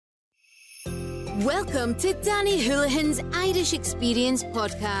Welcome to Danny Houlihan's Irish Experience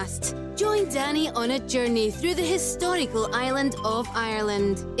podcast. Join Danny on a journey through the historical island of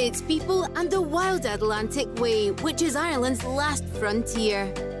Ireland, its people and the wild Atlantic way, which is Ireland's last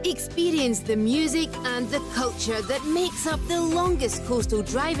frontier. Experience the music and the culture that makes up the longest coastal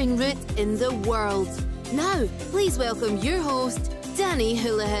driving route in the world. Now, please welcome your host, Danny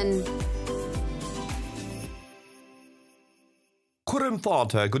Houlihan. Cuireann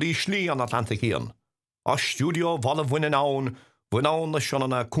fáilte go dtí slí an Atlantic Ian. A studio Bhuinn Bhuinn na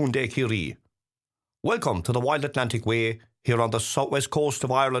Shonana Cúnde Kyrie. Welcome to the Wild Atlantic Way here on the southwest coast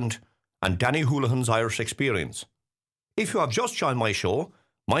of Ireland and Danny Houlihan's Irish Experience. If you have just joined my show,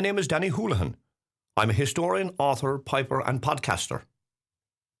 my name is Danny Houlihan. I'm a historian, author, piper and podcaster.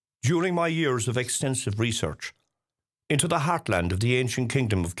 During my years of extensive research into the heartland of the ancient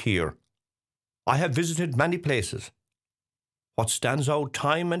kingdom of Ciarragie, I have visited many places. What stands out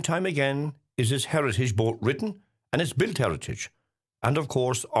time and time again is its heritage, both written and its built heritage, and of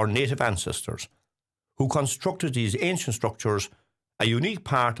course our native ancestors, who constructed these ancient structures, a unique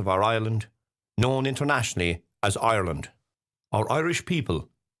part of our island, known internationally as Ireland. Our Irish people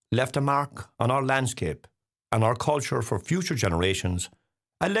left a mark on our landscape and our culture for future generations,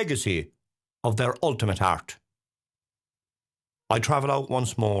 a legacy of their ultimate art. I travel out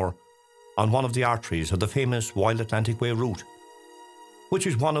once more on one of the arteries of the famous Wild Atlantic Way route, which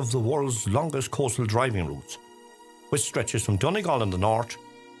is one of the world's longest coastal driving routes, which stretches from Donegal in the north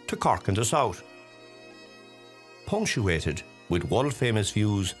to Cork in the south, punctuated with world-famous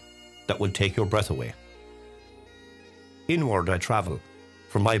views that will take your breath away. Inward I travel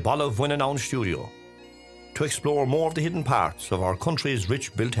from my Baile Bhuinn studio to explore more of the hidden parts of our country's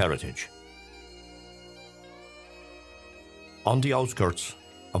rich built heritage. On the outskirts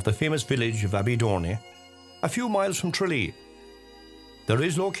of the famous village of Abbeydorney, a few miles from Tralee, there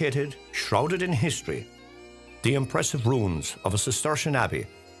is located, shrouded in history, the impressive ruins of a Cistercian Abbey,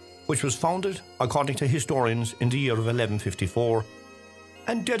 which was founded, according to historians, in the year of 1154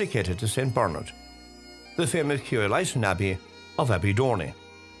 and dedicated to St. Bernard, the famous Eleison Abbey of Abbeydorney.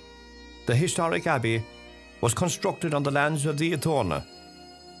 The historic abbey was constructed on the lands of the Ui Thorna,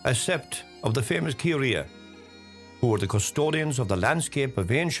 a sept of the famous Kyrie, who were the custodians of the landscape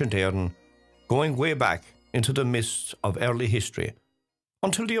of ancient Erin, going way back into the mists of early history,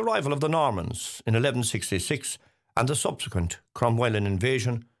 until the arrival of the Normans in 1166 and the subsequent Cromwells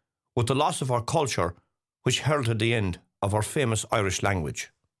invasion, with the loss of our culture, which heralded the end of our famous Irish language.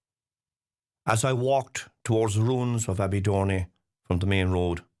 As I walked towards the ruins of Abbeydorney from the main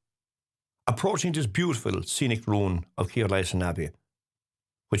road, approaching this beautiful scenic ruin of Eleison Abbey,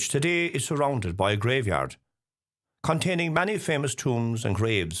 which today is surrounded by a graveyard containing many famous tombs and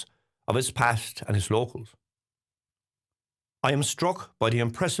graves of its past and its locals, I am struck by the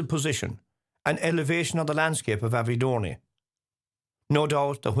impressive position and elevation of the landscape of Abbeydorney. No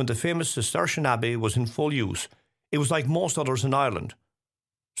doubt that when the famous Cistercian Abbey was in full use, it was like most others in Ireland,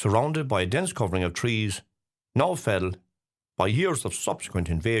 surrounded by a dense covering of trees, now felled by years of subsequent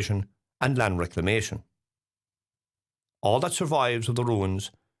invasion and land reclamation. All that survives of the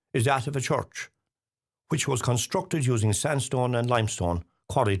ruins is that of a church, which was constructed using sandstone and limestone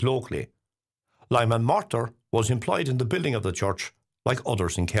quarried locally. Lime and mortar was employed in the building of the church, like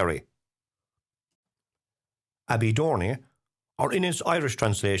others in Kerry. Abbeydorney, or in its Irish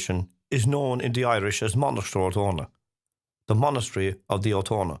translation, is known in the Irish as Monastery, the monastery of the Ui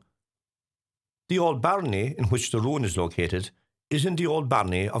Thorna. The old barony in which the ruin is located is in the old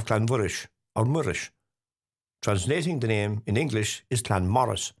barony of Clanmurish, or Murish. Translating the name in English is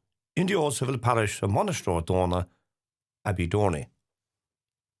Clanmorris, in the old civil parish of Monastery, Abbeydorney.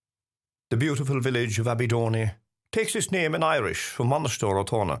 The beautiful village of Abbeydorney takes its name in Irish from Monastery,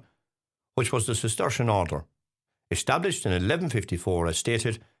 which was the Cistercian order, established in 1154 as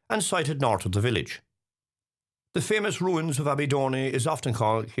stated and sited north of the village. The famous ruins of Abbeydorney is often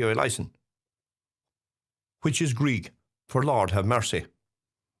called Eleison, which is Greek for Lord have mercy.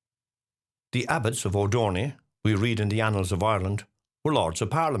 The abbots of Abbeydorney, we read in the annals of Ireland, were Lords of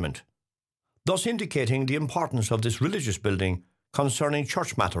Parliament, thus indicating the importance of this religious building concerning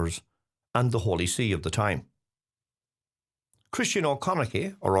church matters and the Holy See of the time. Christian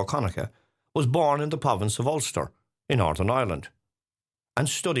O'Conaiche, or O'Conaiche, was born in the province of Ulster, in Northern Ireland, and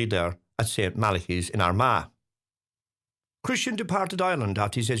studied there at St. Malachy's in Armagh. Christian departed Ireland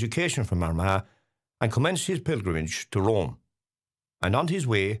after his education from Armagh and commenced his pilgrimage to Rome, and on his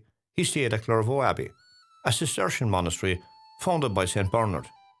way he stayed at Clairvaux Abbey, a Cistercian monastery founded by St. Bernard.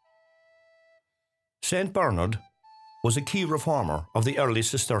 St. Bernard was a key reformer of the early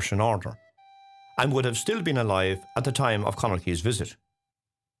Cistercian order and would have still been alive at the time of Conaiche's visit.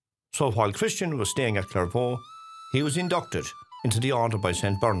 So while Christian was staying at Clairvaux, he was inducted into the order by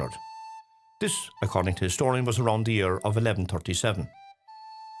St. Bernard. This, according to historian, was around the year of 1137.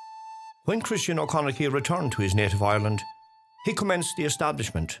 When Christian O'Conaighey returned to his native Ireland, he commenced the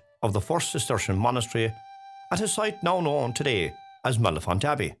establishment of the first Cistercian monastery at a site now known today as Mellifont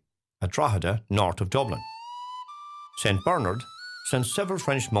Abbey, at Drogheda, north of Dublin. St. Bernard sent several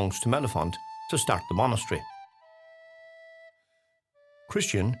French monks to Mellifont to start the monastery.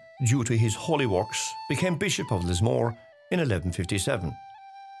 Christian, due to his holy works, became Bishop of Lismore in 1157,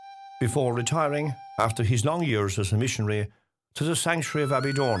 before retiring after his long years as a missionary to the sanctuary of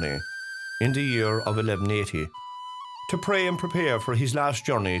Abbeydorney in the year of 1180 to pray and prepare for his last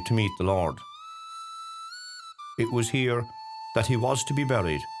journey to meet the Lord. It was here that he was to be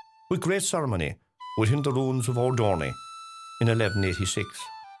buried with great ceremony within the ruins of Abbeydorney in 1186,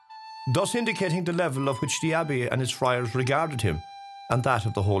 thus indicating the level of which the Abbey and its friars regarded him and that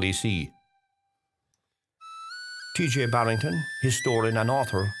of the Holy See. T.J. Barrington, historian and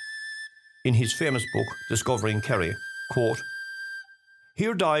author, in his famous book Discovering Kerry, quote,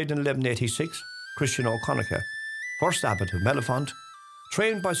 "Here died in 1186 Christian O'Conaighey, first abbot of Mellifont,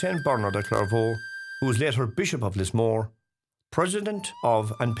 trained by St. Bernard of Clairvaux, who was later Bishop of Lismore, President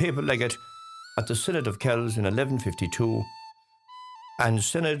of and Papal Legate at the Synod of Kells in 1152 and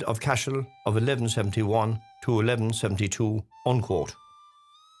Synod of Cashel of 1171 to 1172, unquote.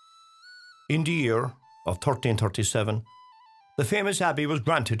 In the year of 1337, the famous abbey was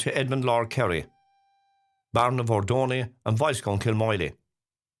granted to Edmund Lord Kerry, Baron of Abbeydorney and Viscount Kilmoyle.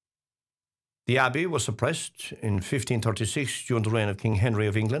 The abbey was suppressed in 1536 during the reign of King Henry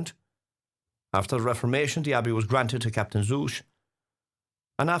of England. After the Reformation, the abbey was granted to Captain Zouche,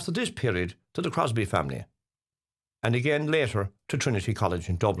 and after this period to the Crosby family, and again later to Trinity College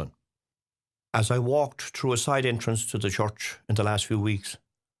in Dublin. As I walked through a side entrance to the church in the last few weeks,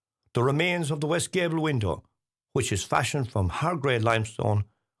 the remains of the west gable window, which is fashioned from hard grey limestone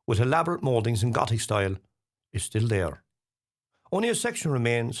with elaborate mouldings in Gothic style, is still there. Only a section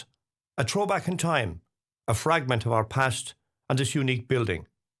remains, a throwback in time, a fragment of our past and this unique building.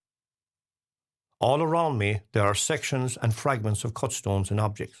 All around me there are sections and fragments of cut stones and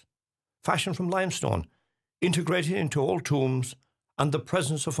objects, fashioned from limestone, integrated into old tombs, and the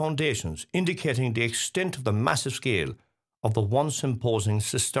presence of foundations indicating the extent of the massive scale of the once imposing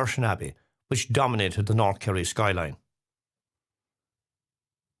Cistercian Abbey which dominated the North Kerry skyline.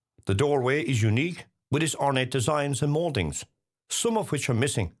 The doorway is unique with its ornate designs and mouldings, some of which are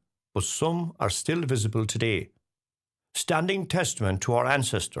missing, but some are still visible today, standing testament to our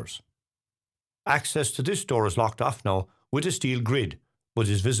ancestors. Access to this door is locked off now with a steel grid, but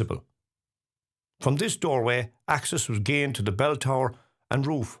is visible. From this doorway, access was gained to the bell tower and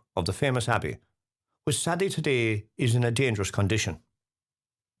roof of the famous abbey, which sadly today is in a dangerous condition.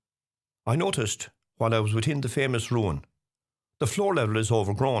 I noticed, while I was within the famous ruin, the floor level is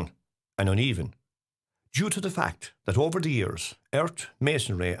overgrown and uneven, due to the fact that over the years, earth,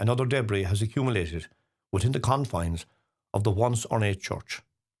 masonry and other debris has accumulated within the confines of the once ornate church.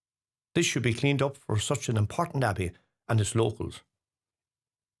 This should be cleaned up for such an important abbey and its locals.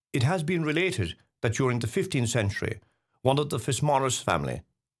 It has been related that during the 15th century, one of the Fitzmaurice family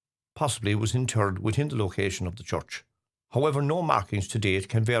possibly was interred within the location of the church. However, no markings to date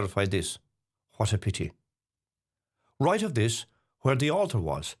can verify this. What a pity. Right of this, where the altar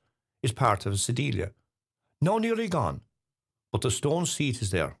was, is part of a sedilia, now nearly gone, but the stone seat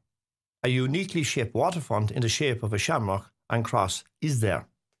is there. A uniquely shaped waterfront in the shape of a shamrock and cross is there.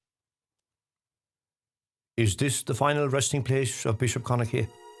 Is this the final resting place of Bishop Connaughey,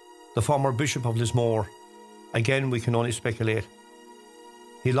 the former Bishop of Lismore? Again, we can only speculate.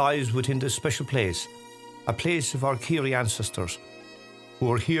 He lies within this special place, a place of our Kyrie ancestors, who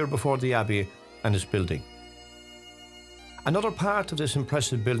were here before the Abbey and its building. Another part of this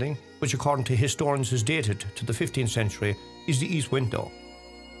impressive building, which according to historians is dated to the 15th century, is the east window,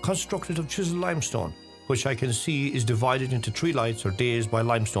 constructed of chiselled limestone, which I can see is divided into three lights or days by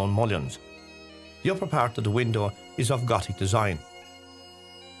limestone mullions. The upper part of the window is of Gothic design.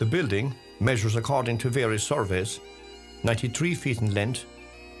 The building measures, according to various surveys, 93 feet in length,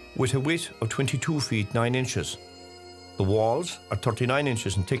 with a width of 22 feet 9 inches. The walls are 39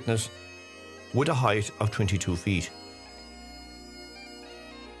 inches in thickness, with a height of 22 feet.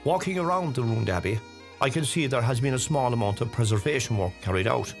 Walking around the ruined abbey, I can see there has been a small amount of preservation work carried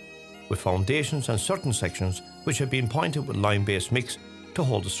out, with foundations and certain sections which have been pointed with lime-based mix to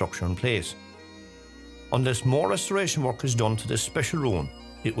hold the structure in place. Unless more restoration work is done to this special ruin,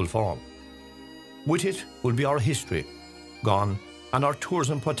 it will fall. With it will be our history gone and our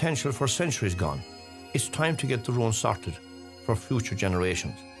tourism potential for centuries gone. It's time to get the ruin sorted for future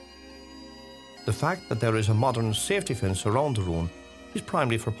generations. The fact that there is a modern safety fence around the ruin is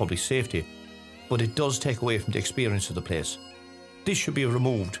primarily for public safety, but it does take away from the experience of the place. This should be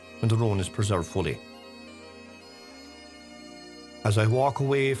removed when the ruin is preserved fully. As I walk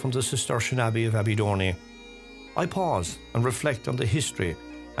away from the Cistercian Abbey of Abbeydorney, I pause and reflect on the history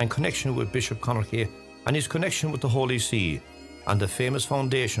and connection with Bishop Connachie and his connection with the Holy See and the famous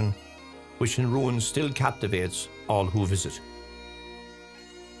foundation which in ruins still captivates all who visit.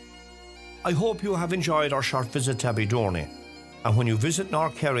 I hope you have enjoyed our short visit to Abbeydorney, and when you visit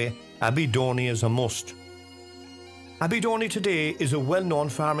North Kerry, Abbeydorney is a must. Abbeydorney today is a well-known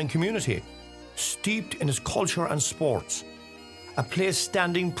farming community, steeped in its culture and sports, a place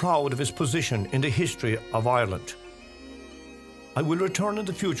standing proud of its position in the history of Ireland. I will return in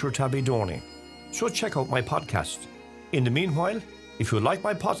the future to Abbeydorney, so check out my podcast. In the meanwhile, if you like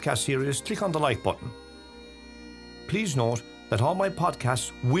my podcast series, click on the like button. Please note that all my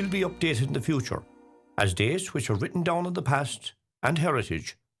podcasts will be updated in the future, as dates which are written down in the past and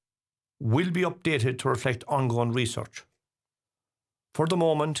heritage will be updated to reflect ongoing research. For the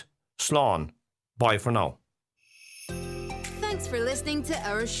moment, slán. Bye for now. Thanks for listening to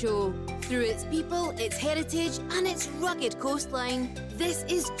our show. Through its people, its heritage and its rugged coastline, this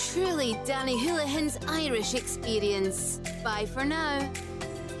is truly Danny Houlihan's Irish experience. Bye for now.